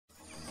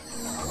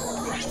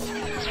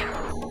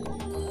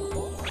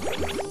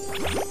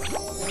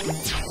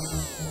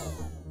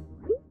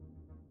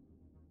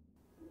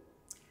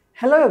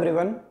Hello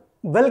everyone,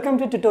 welcome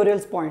to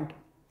TutorialsPoint.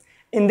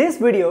 In this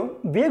video,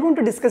 we are going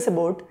to discuss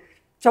about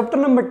chapter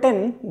number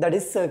 10, that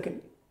is circle.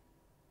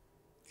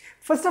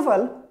 First of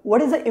all,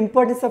 what is the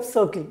importance of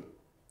circle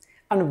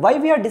and why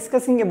we are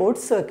discussing about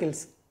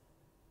circles?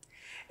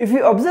 If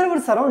you observe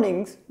our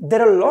surroundings,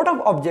 there are a lot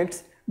of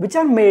objects which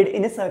are made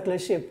in a circular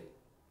shape,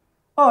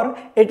 or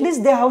at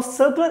least they have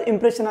circular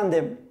impression on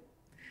them.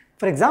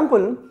 For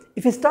example,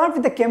 if you start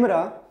with the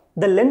camera,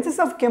 the lenses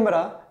of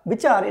camera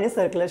which are in a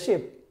circular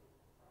shape.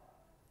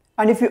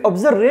 And if you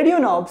observe radio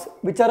knobs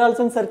which are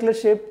also in circular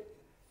shape,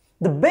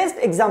 the best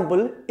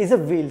example is the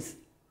wheels.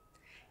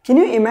 Can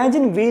you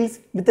imagine wheels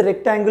with a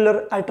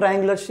rectangular or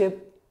triangular shape?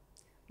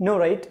 No,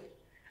 right?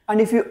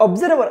 And if you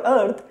observe our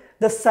earth,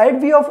 the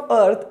side view of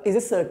earth is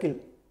a circle.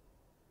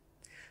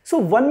 So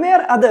one way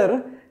or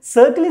other,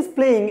 circle is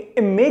playing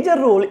a major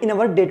role in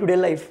our day-to-day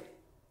life.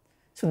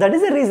 So that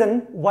is the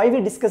reason why we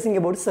are discussing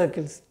about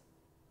circles.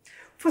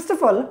 First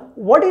of all,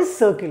 what is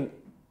circle?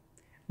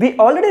 We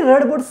already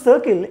read about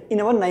circle in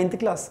our 9th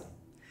class.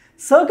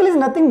 Circle is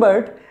nothing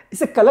but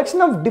it's a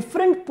collection of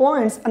different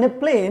points on a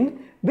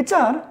plane which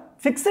are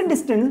fixed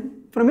distance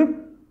from a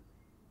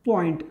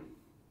point.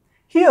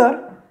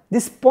 Here,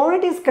 this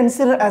point is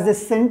considered as a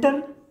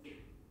center.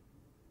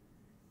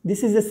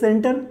 This is the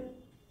center.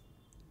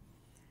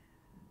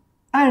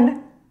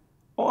 And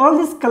all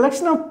this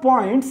collection of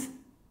points,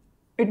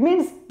 it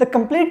means the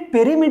complete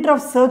perimeter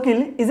of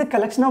circle is a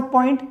collection of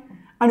points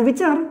and which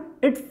are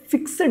at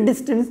fixed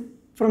distance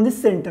from the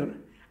center,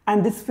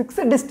 and this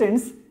fixed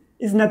distance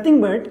is nothing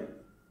but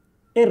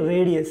a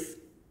radius.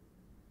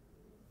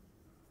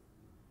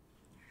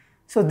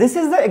 So this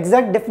is the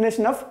exact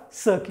definition of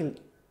circle.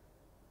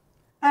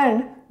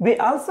 And we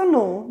also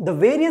know the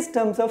various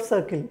terms of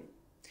circle.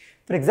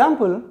 For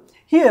example,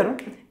 here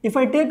if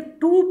I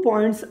take 2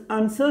 points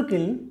on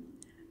circle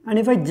and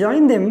if I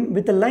join them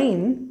with a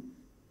line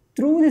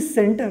through the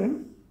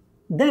center,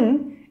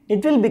 then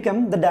it will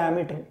become the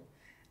diameter.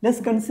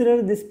 Let's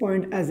consider this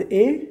point as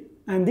A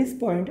and this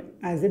point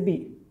as a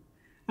B.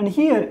 And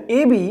here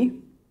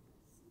AB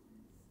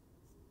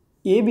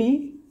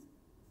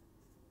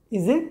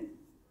is a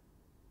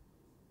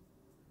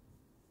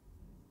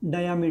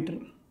diameter.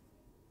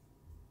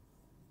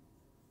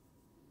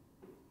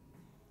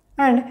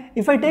 And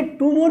if I take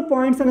 2 more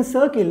points on a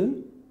circle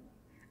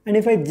and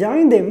if I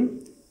join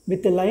them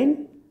with a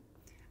line,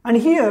 and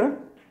here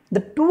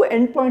the 2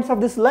 endpoints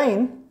of this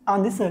line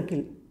on the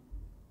circle,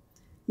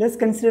 let's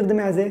consider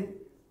them as a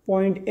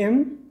point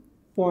M,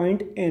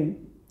 point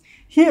N.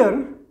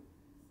 Here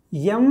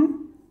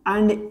M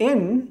and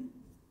N,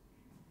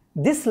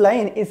 this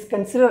line is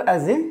considered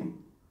as a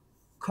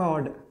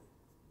chord.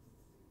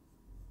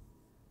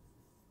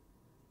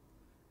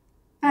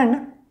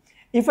 And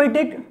if I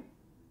take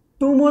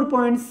 2 more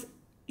points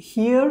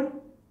here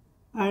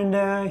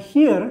and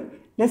here,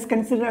 let's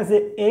consider as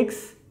a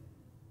X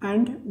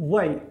and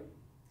Y.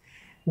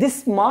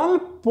 This small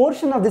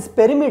portion of this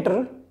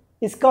perimeter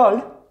is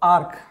called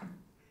arc.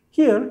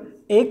 Here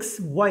X,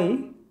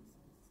 Y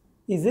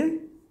is a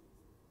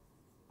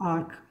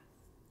arc.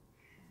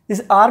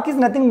 This arc is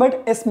nothing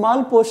but a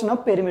small portion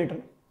of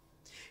perimeter.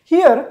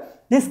 Here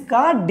this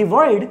chord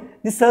divides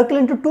the circle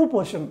into 2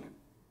 portions.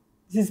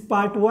 This is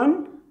part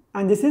 1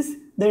 and this is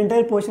the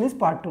entire portion is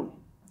part 2.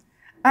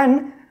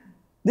 And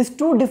these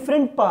 2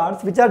 different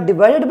parts which are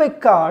divided by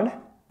chord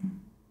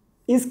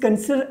is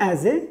considered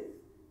as a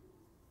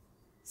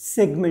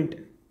segment.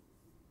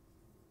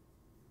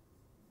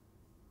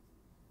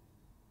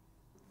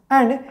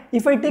 And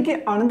if I take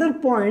another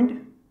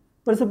point,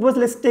 for suppose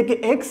let's take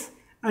a X,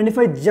 and if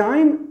I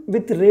join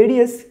with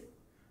radius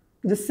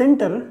to the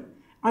center,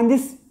 and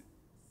this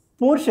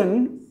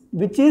portion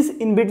which is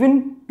in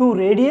between 2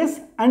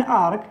 radius and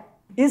arc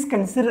is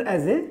considered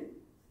as a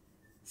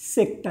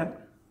sector.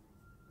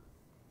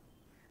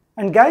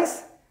 And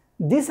guys,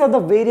 these are the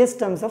various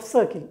terms of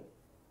circle.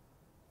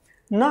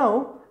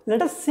 Now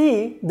let us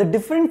see the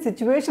different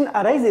situation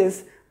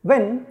arises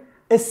when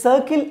a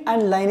circle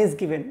and line is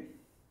given.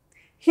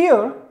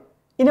 Here,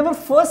 in our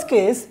first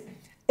case,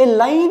 a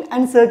line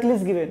and circle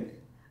is given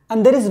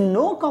and there is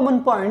no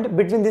common point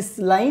between this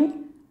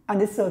line and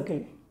this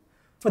circle.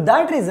 For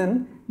that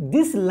reason,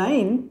 this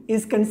line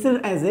is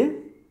considered as a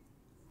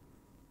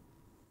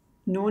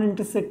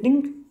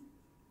non-intersecting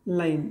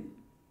line.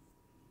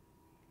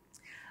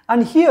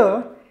 And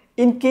here,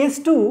 in case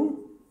 2,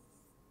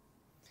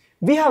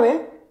 we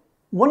have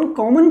one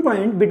common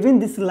point between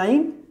this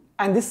line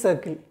and this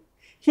circle.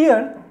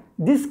 Here,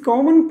 this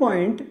common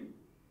point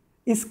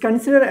is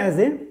considered as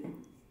a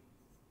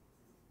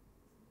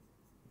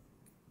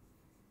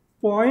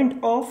point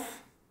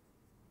of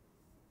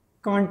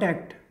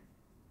contact.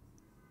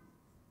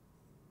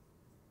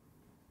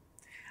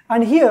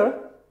 And here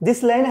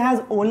this line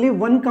has only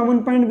one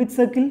common point with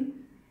circle.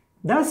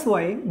 That's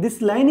why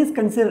this line is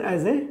considered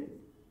as a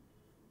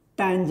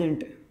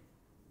tangent.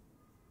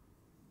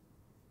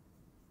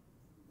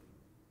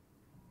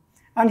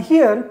 And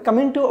here,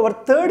 coming to our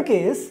third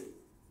case,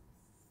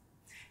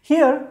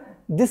 here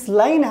this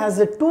line has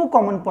 2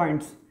 common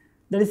points,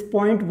 that is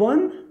point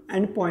 1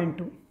 and point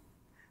 2.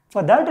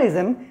 For that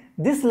reason,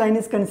 this line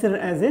is considered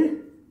as a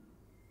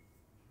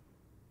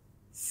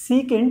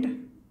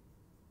secant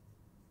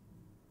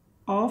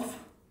of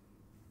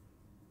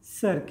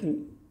circle.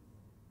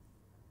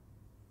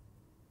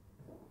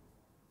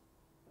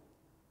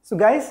 So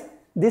guys,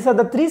 these are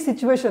the three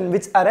situations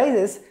which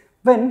arises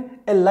when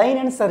a line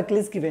and circle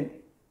is given.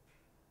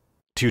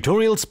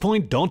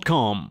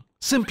 TutorialsPoint.com.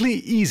 Simply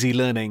easy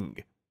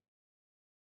learning.